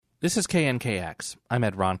This is KNKX. I'm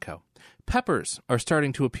Ed Ronco. Peppers are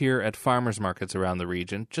starting to appear at farmers markets around the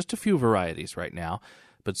region, just a few varieties right now,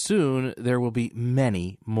 but soon there will be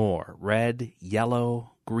many more. Red,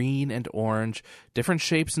 yellow, green, and orange, different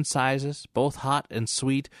shapes and sizes, both hot and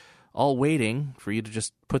sweet, all waiting for you to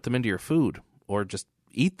just put them into your food or just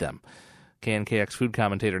eat them. KNKX food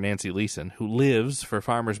commentator Nancy Leeson, who lives for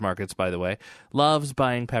farmers markets, by the way, loves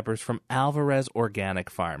buying peppers from Alvarez Organic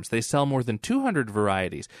Farms. They sell more than 200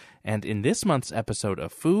 varieties, and in this month's episode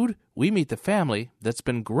of Food, we meet the family that's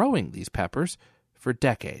been growing these peppers for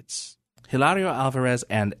decades. Hilario Alvarez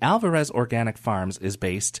and Alvarez Organic Farms is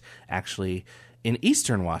based, actually, in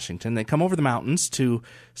eastern Washington. They come over the mountains to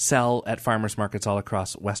sell at farmers markets all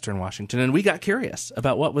across western Washington, and we got curious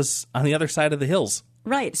about what was on the other side of the hills.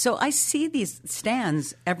 Right. So I see these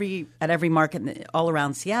stands at every market all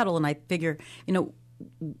around Seattle, and I figure,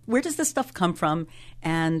 where does this stuff come from?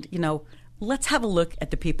 And, let's have a look at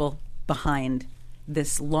the people behind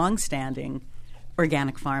this long-standing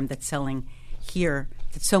organic farm that's selling here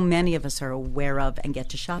that so many of us are aware of and get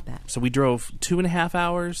to shop at. So we drove 2.5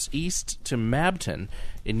 hours east to Mabton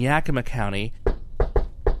in Yakima County.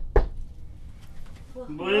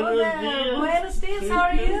 Buenos dias, how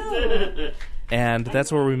are you? And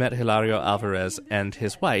that's where we met Hilario Alvarez and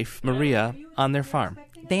his wife, Maria, on their farm.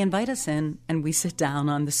 They invite us in, and we sit down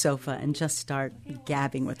on the sofa and just start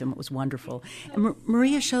gabbing with them. It was wonderful. And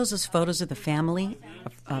Maria shows us photos of the family,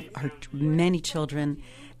 of her many children,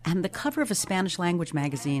 and the cover of a Spanish-language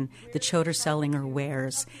magazine that showed her selling her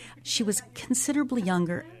wares. She was considerably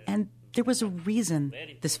younger, and there was a reason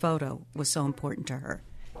this photo was so important to her.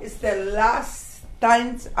 It's the last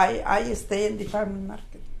time I stay in the farming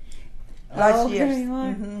market. Last year. Here you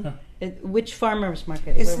are. Mm-hmm. Which farmers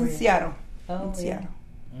market? It's in Seattle. Oh, in Seattle.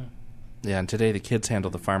 Yeah, and today the kids handle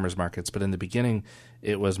the farmers markets, but in the beginning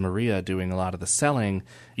it was Maria doing a lot of the selling,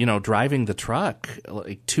 driving the truck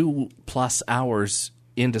like 2+ hours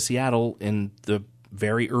into Seattle in the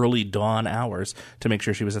very early dawn hours to make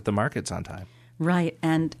sure she was at the markets on time. Right,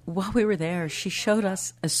 and while we were there, she showed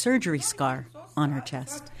us a surgery scar on her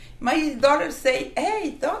chest. My daughter say,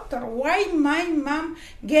 "Hey, doctor, why my mom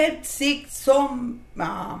get sick so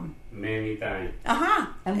many times?"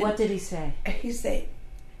 And what did he say? He said,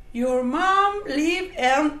 "Your mom live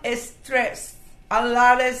in stress, a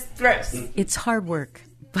lot of stress." It's hard work,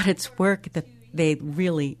 but it's work that they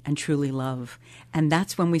really and truly love. And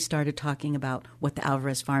that's when we started talking about what the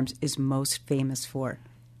Alvarez Farms is most famous for,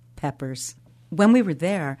 peppers. When we were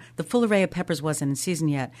there, the full array of peppers wasn't in season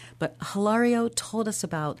yet, but Hilario told us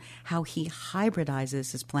about how he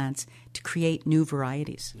hybridizes his plants to create new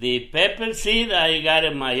varieties. The pepper seed, I got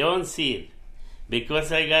in my own seed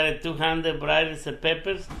because I got 200 varieties of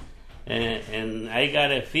peppers and I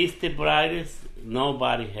got 50 varieties,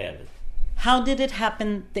 nobody had it. How did it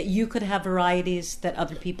happen that you could have varieties that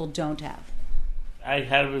other people don't have? I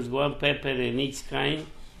harvest one pepper in each kind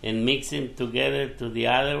and mix them together to the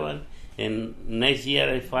other one. And next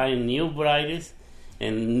year I find new varieties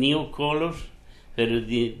and new colors. But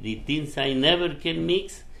the things I never can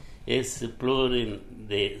mix is pouring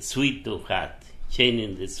the sweet to hot,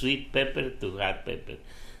 changing the sweet pepper to hot pepper.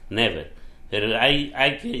 Never. But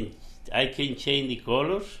I can change the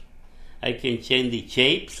colors. I can change the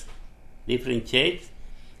shapes, different shapes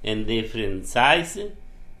and different sizes.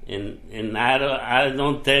 And I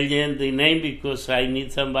don't tell you the name because I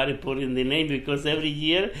need somebody putting the name because every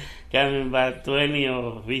year coming back 20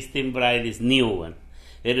 or 15 varieties, new one.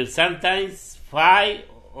 And sometimes 5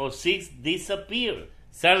 or 6 disappear.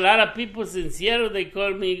 So a lot of people in Seattle, they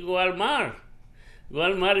call me Walmart.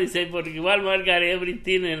 Walmart is saying, porque Walmart got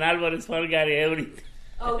everything and Alvarez Farm got everything.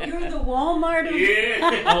 Oh, you're the Walmart of...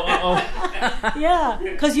 Yeah. Yeah,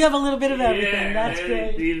 because you have a little bit of everything. Yeah, that's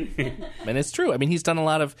great. And it's true. I mean, he's done a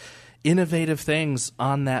lot of innovative things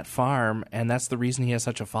on that farm, and that's the reason he has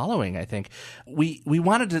such a following, I think. We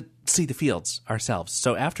wanted to see the fields ourselves.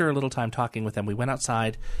 So after a little time talking with them, we went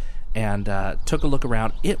outside and took a look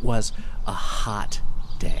around. It was a hot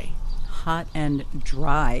day. Hot and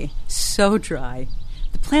dry. So dry.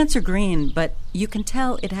 The plants are green, but you can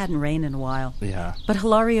tell it hadn't rained in a while. Yeah. But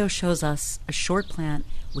Hilario shows us a short plant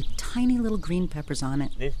with tiny little green peppers on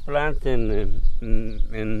it. This plant, in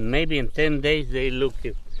maybe in 10 days, they look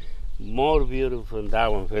more beautiful than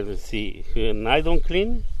that one. See, when I don't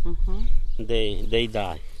clean, they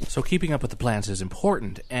die. So keeping up with the plants is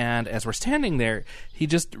important, and as we're standing there, he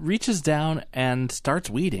just reaches down and starts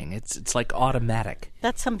weeding. It's like automatic.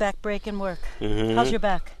 That's some back-breaking work. How's your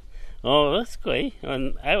back? Oh, that's great.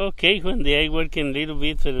 And I'm okay when I work a little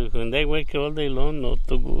bit, but when I work all day long, not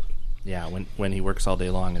too good. Yeah, when he works all day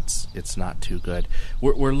long, it's not too good.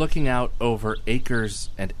 We're looking out over acres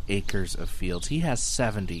and acres of fields. He has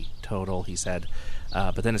 70 total, he said,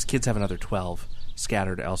 but then his kids have another 12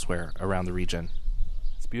 scattered elsewhere around the region.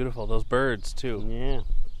 It's beautiful. Those birds too. Yeah.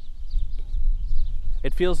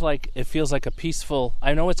 It feels like a peaceful.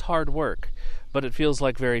 I know it's hard work, but it feels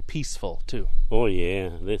like very peaceful too. Oh yeah,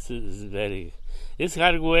 this is very. It's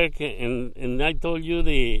hard work, and I told you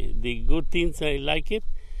the good things I like it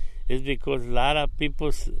is because a lot of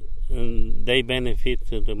people they benefit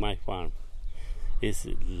to my farm. It's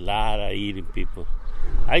a lot of eating people.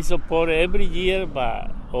 I support every year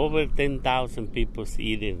by over 10,000 people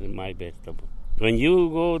eating my vegetable. When you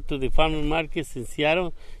go to the farmer markets in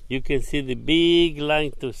Seattle, you can see the big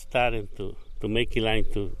line to make a line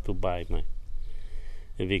to buy mine.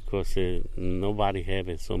 Because nobody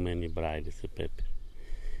has so many varieties of pepper.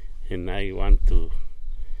 And I want to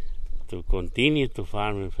continue to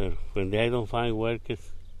farm. When they don't find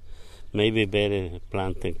workers, maybe better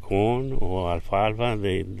planting corn or alfalfa.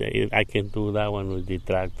 I can do that one with the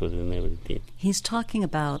tractors and everything. He's talking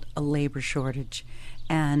about a labor shortage,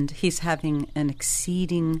 and he's having an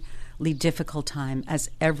exceedingly difficult time, as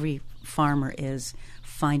every farmer is,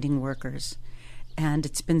 finding workers. And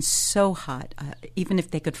it's been so hot. Even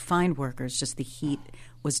if they could find workers, just the heat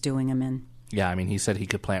was doing them in. Yeah, I mean, he said he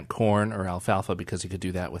could plant corn or alfalfa because he could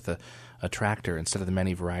do that with a tractor instead of the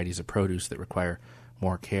many varieties of produce that require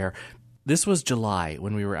more care. This was July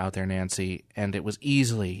when we were out there, Nancy, and it was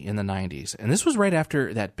easily in the 90s. And this was right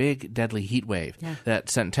after that big, deadly heat wave that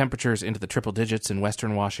sent temperatures into the triple digits in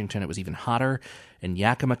western Washington. It was even hotter in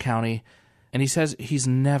Yakima County. And he says he's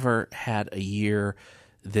never had a year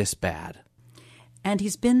this bad. And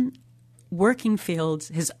he's been working fields,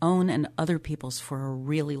 his own and other people's, for a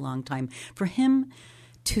really long time. For him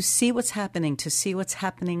to see what's happening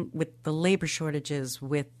with the labor shortages,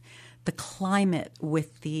 with the climate,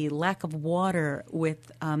 with the lack of water,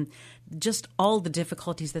 with just all the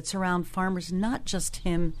difficulties that surround farmers, not just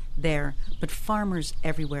him there, but farmers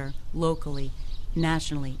everywhere, locally,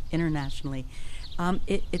 nationally, internationally.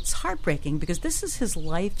 It's heartbreaking because this is his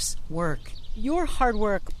life's work. Your hard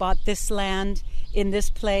work bought this land in this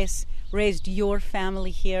place, raised your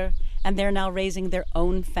family here, and they're now raising their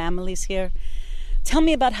own families here. Tell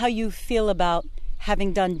me about how you feel about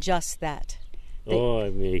having done just that. Oh, I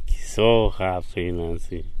make so happy,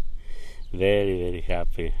 Nancy. Very, very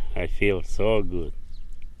happy. I feel so good.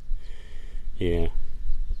 Yeah.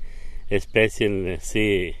 Especially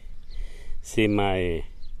see my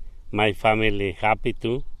family happy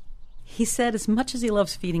too. He said as much as he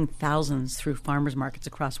loves feeding thousands through farmers markets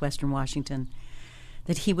across western Washington,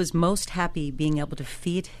 that he was most happy being able to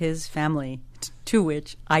feed his family, to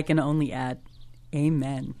which I can only add,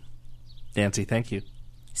 amen. Nancy, thank you.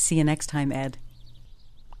 See you next time, Ed.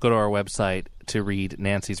 Go to our website to read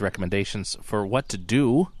Nancy's recommendations for what to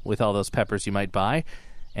do with all those peppers you might buy,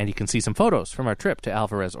 and you can see some photos from our trip to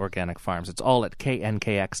Alvarez Organic Farms. It's all at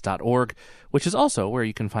knkx.org, which is also where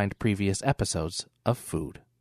you can find previous episodes of Food.